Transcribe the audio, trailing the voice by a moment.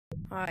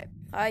Alright,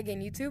 hi again,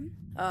 YouTube.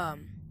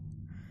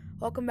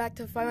 Welcome back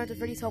to Five Nights at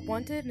Freddy's Help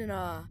Wanted, and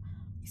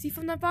you see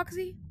from that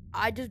Foxy?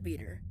 I just beat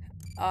her.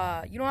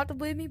 You don't have to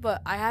believe me,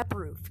 but I have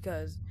proof,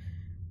 because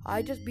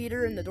I just beat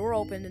her, and the door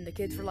opened, and the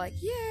kids were like,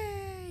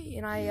 yay!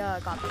 And I,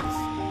 got this.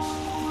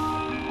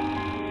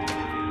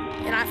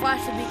 And I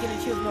flashed the beacon,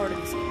 and she was nowhere to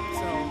be seen,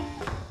 so,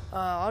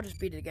 I'll just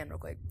beat it again real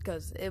quick,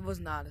 because it was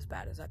not as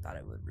bad as I thought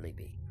it would really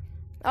be.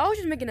 I was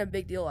just making a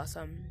big deal last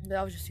time,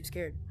 I was just too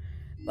scared.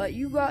 But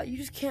you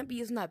just can't be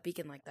using that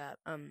beacon like that.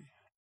 You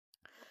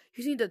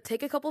just need to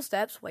take a couple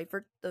steps, wait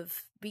for the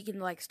beacon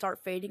to like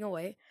start fading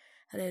away,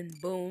 and then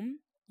boom,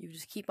 you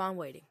just keep on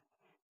waiting.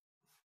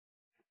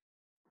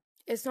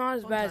 It's not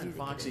as bad as you think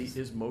Foxy it is.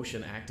 is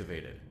motion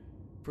activated.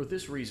 For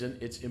this reason,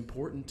 it's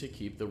important to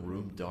keep the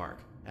room dark,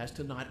 as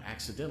to not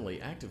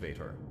accidentally activate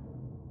her.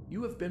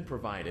 You have been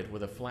provided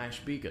with a flash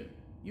beacon.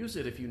 Use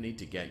it if you need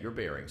to get your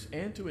bearings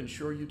and to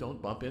ensure you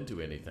don't bump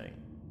into anything.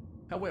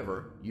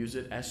 However, use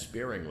it as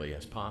sparingly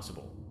as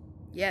possible.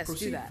 Yes,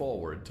 Proceed do that.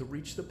 forward to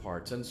reach the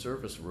parts and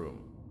service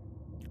room.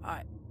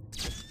 Alright.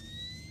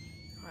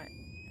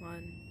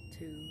 1,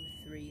 2,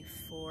 3,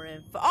 4,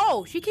 and 5.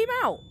 Oh, she came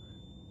out!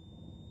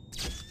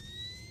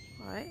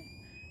 Alright.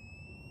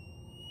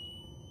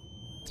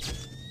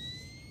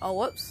 Oh,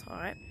 whoops.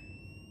 Alright.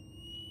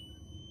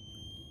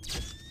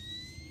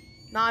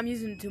 Nah, I'm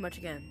using it too much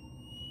again.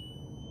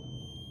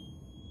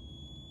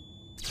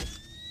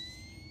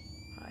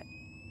 Alright.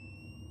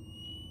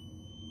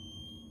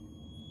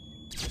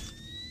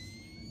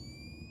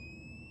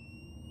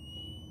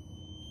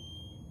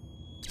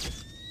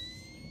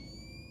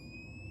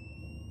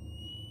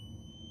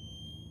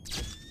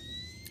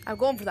 I'm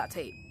going for that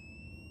tape.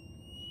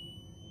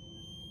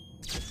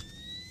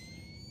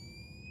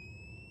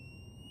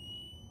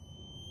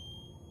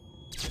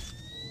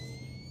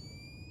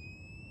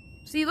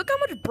 See, look how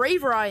much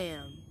braver I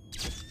am.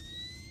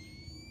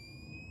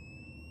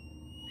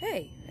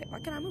 Hey, why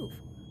can't I move?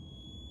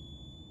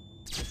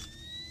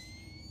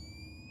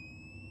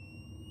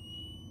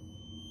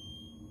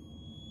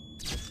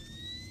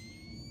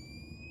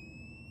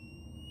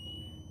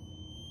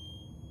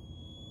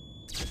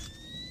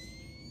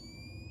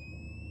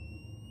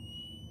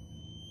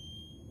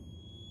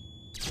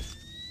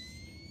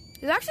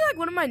 It's actually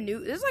like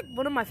this is like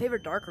one of my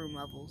favorite dark room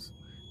levels.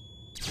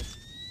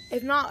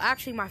 If not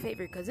actually my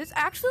favorite, because it's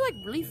actually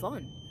like really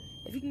fun.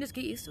 If you can just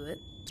get used to it.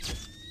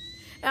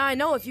 And I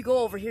know if you go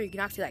over here, you can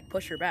actually like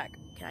push her back.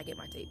 Can I get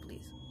my tape,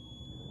 please?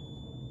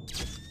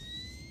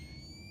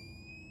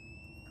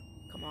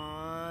 Come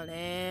on,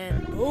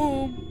 and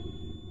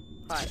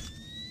boom. Alright.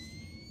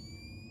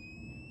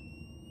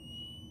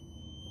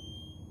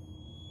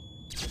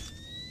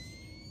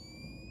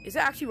 Is it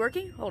actually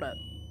working? Hold up.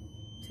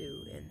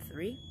 2 and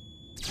 3.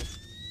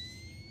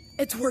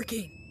 It's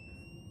working.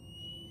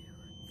 2,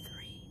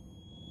 3.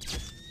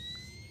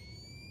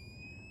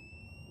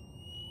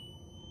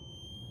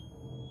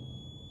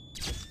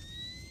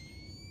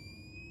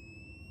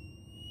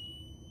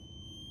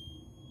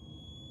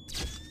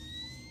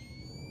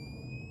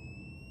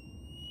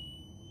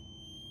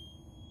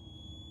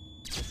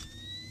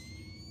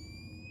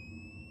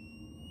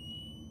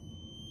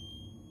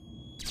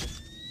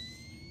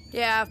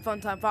 Yeah,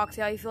 funtime,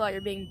 Foxy. How you feel like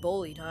you're being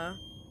bullied, huh?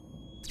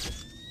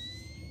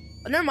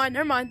 Oh, never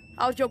mind.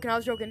 I was joking.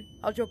 1,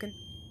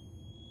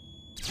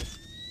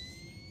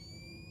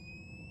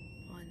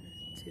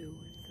 2,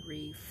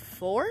 3,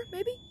 4,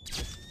 maybe?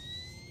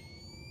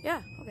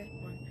 Yeah, okay.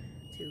 1,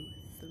 2,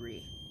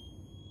 3.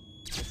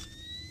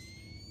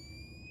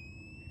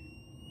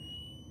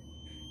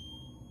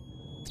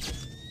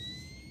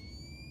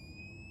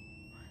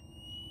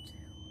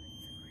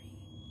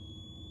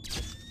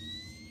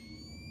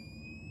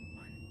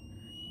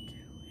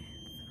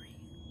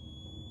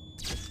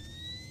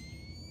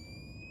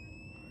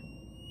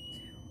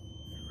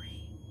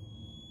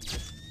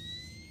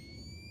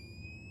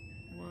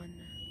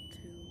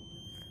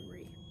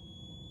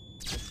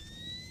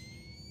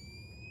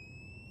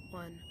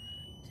 1,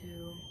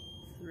 2,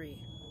 3.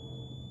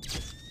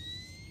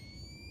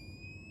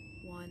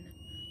 1,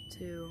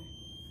 2,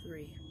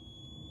 3.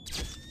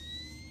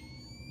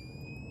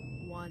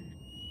 1,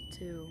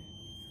 2,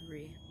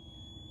 3.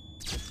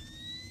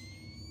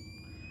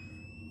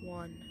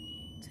 1,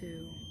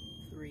 2,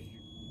 3.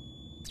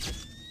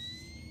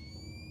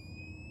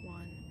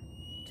 1,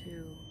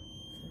 2,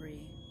 3.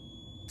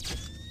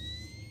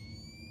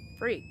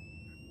 3.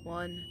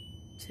 1,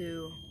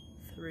 2,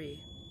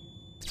 3.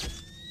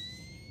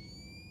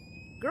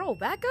 Girl,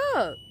 back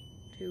up.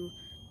 2,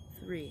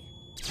 3.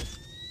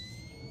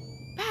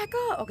 Back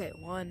up. Okay,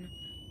 1,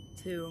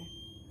 2,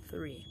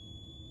 3.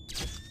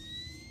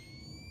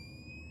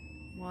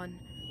 1,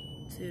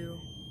 2,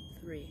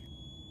 3.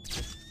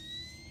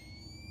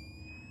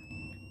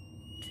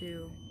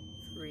 2,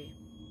 3.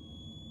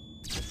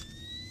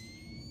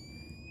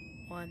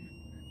 1,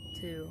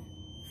 2,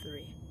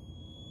 3.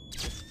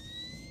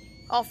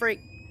 Oh, freak.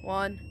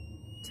 1,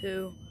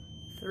 2,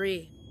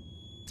 3.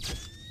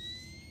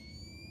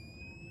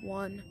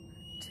 1,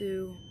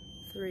 2,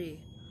 3.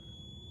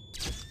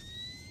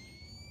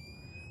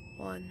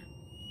 1,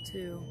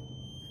 2,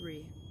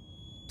 3.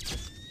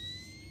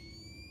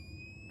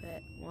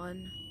 Bet.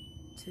 1,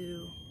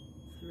 2,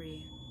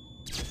 3.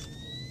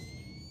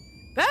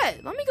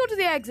 Bet! Let me go to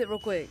the exit real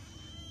quick.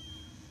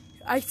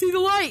 I see the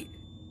light!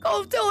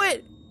 Go to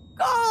it!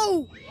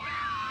 Go!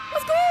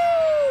 Let's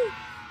go!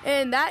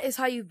 And that is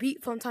how you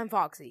beat Funtime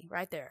Foxy,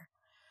 right there.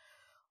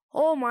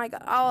 Oh my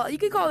god. You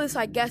could call this,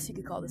 I guess you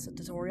could call this a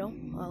tutorial.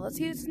 Let's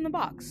see what's in the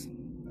box.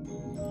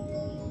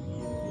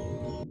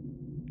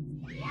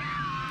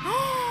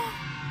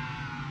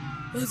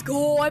 Let's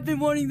go! I've been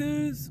wanting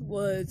this!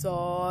 What's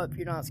up?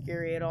 You're not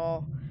scary at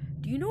all.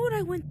 Do you know what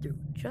I went through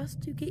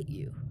just to get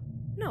you?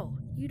 No,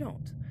 you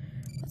don't.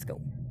 Let's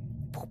go.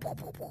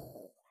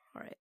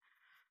 Alright.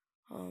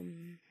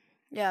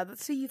 Yeah,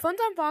 see,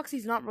 Funtime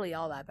Foxy's not really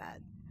all that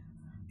bad.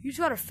 You just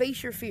gotta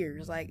face your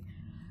fears. Like,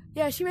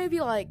 yeah, she may be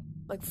like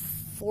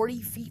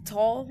 40 feet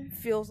tall.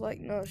 Feels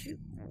like, no,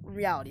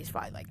 reality is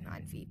probably like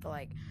 9 feet, but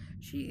like,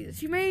 they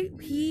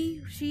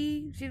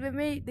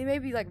may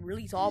be like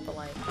really tall, but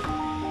like,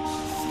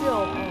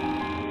 still,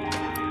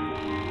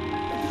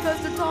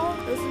 because they're tall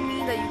doesn't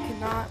mean that you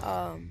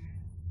cannot,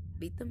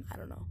 beat them. I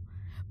don't know.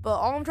 But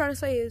all I'm trying to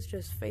say is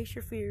just face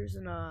your fears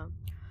and,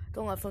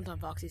 don't let Funtime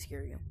Foxy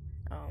scare you.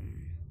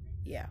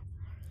 Yeah.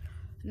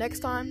 Next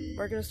time,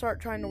 we're gonna start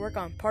trying to work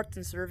on parts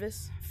and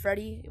service.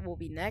 Freddy will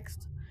be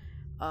next.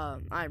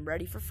 I'm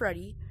ready for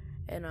Freddy.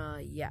 And,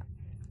 yeah.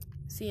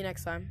 See you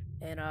next time,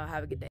 and,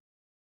 have a good day.